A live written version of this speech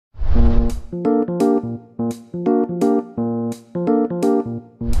GDP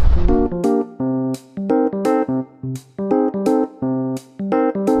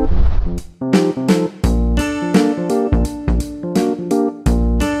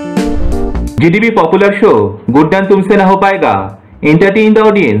popular show Guddan Tumse na ho payega entertain the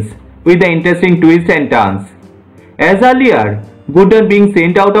audience with the interesting twists and turns. As earlier, Guddan being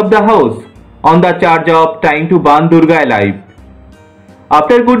sent out of the house on the charge of trying to burn Durga alive.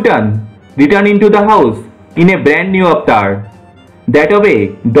 After Guddan returned into the house in a brand new avatar, that of a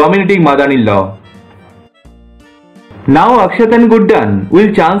dominating mother-in-law. Now Akshat and Guddan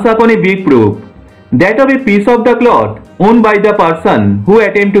will chance upon a big proof, that of a piece of the cloth owned by the person who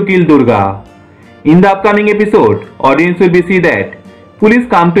attempted to kill Durga. In the upcoming episode, audience will see that police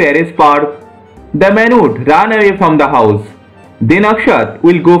come to arrest Parv. The man would run away from the house. Then Akshat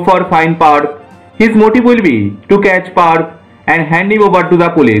will go for find Parv. His motive will be to catch Parv and hand him over to the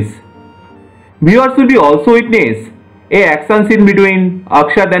police. Viewers will be also witness a action scene between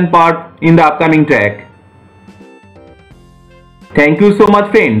Akshat and Parv in the upcoming track. Thank you so much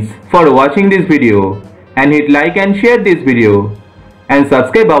friends for watching this video, and hit like and share this video and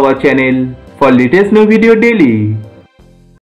subscribe our channel for latest new video daily.